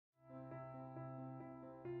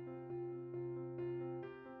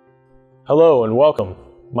Hello and welcome.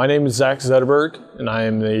 My name is Zetterberg and I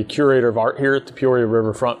am the Curator of Art here at the Peoria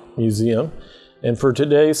Riverfront Museum. And for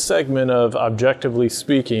today's segment of Objectively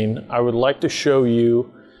Speaking, I would like to show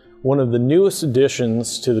you one of the newest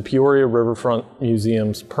additions to the Peoria Riverfront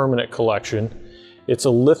Museum's permanent collection. It's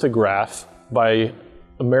a lithograph by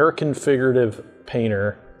American figurative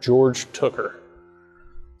painter George Tooker.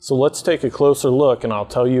 So let's take a closer look and I'll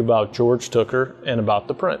tell you about George Tooker and about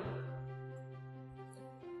the print.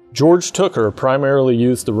 George Tooker primarily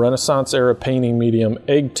used the Renaissance-era painting medium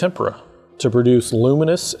egg tempera to produce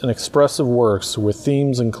luminous and expressive works with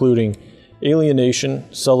themes including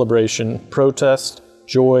alienation, celebration, protest,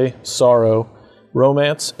 joy, sorrow,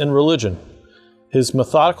 romance, and religion. His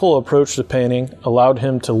methodical approach to painting allowed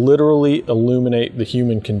him to literally illuminate the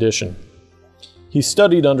human condition. He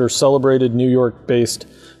studied under celebrated New York-based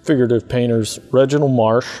figurative painters Reginald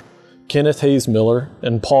Marsh, Kenneth Hayes Miller,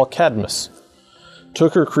 and Paul Cadmus.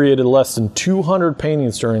 Tooker created less than 200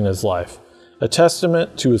 paintings during his life, a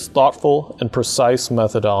testament to his thoughtful and precise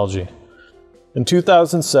methodology. In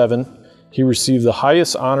 2007, he received the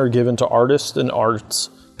highest honor given to artists and arts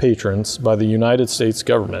patrons by the United States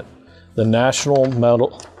government, the National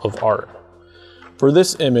Medal of Art. For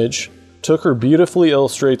this image, Tooker beautifully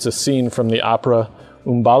illustrates a scene from the opera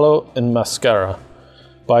Ballo and Maschera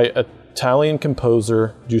by Italian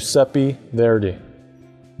composer Giuseppe Verdi.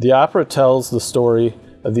 The opera tells the story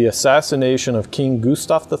of the assassination of King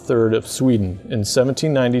Gustav III of Sweden in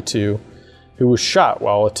 1792, who was shot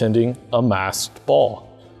while attending a masked ball.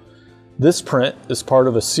 This print is part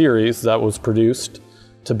of a series that was produced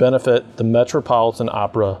to benefit the Metropolitan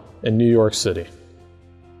Opera in New York City.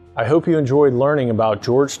 I hope you enjoyed learning about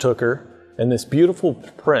George Tooker and this beautiful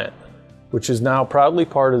print, which is now proudly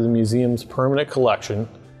part of the museum's permanent collection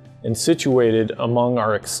and situated among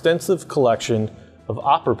our extensive collection of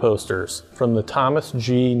opera posters from the Thomas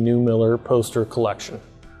G. Newmiller poster collection.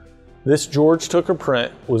 This George Tooker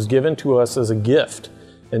print was given to us as a gift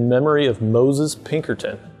in memory of Moses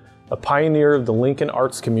Pinkerton, a pioneer of the Lincoln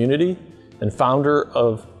arts community and founder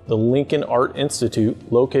of the Lincoln Art Institute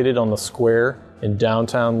located on the square in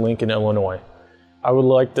downtown Lincoln, Illinois. I would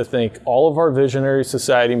like to thank all of our Visionary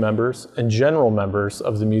Society members and general members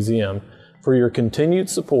of the museum for your continued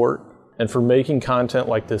support and for making content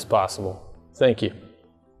like this possible. Thank you.